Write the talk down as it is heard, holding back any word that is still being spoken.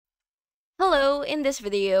Hello, in this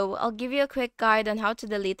video, I'll give you a quick guide on how to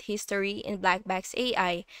delete history in Blackbox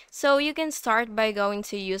AI. So you can start by going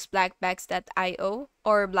to use blackbox.io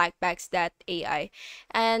or blackbox.ai.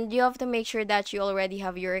 And you have to make sure that you already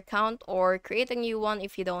have your account or create a new one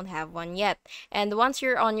if you don't have one yet. And once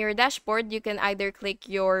you're on your dashboard, you can either click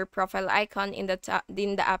your profile icon in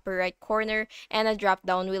the upper right corner and a drop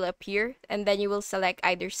down will appear, and then you will select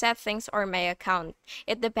either settings or my account.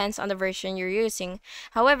 It depends on the version you're using.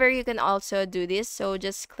 However, you can also do this. So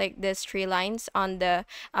just click these three lines on the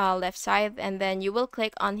left side, and then you will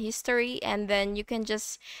click on history, and then you can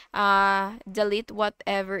just delete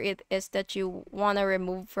whatever it is that you want to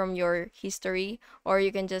remove from your history, or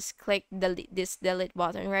you can just click this delete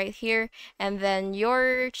button right here, and then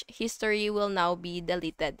your history will now be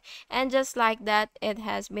deleted. And just like that, it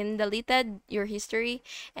has been deleted, your history.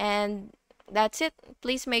 And that's it.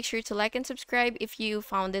 Please make sure to like and subscribe if you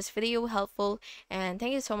found this video helpful, and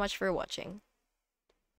thank you so much for watching.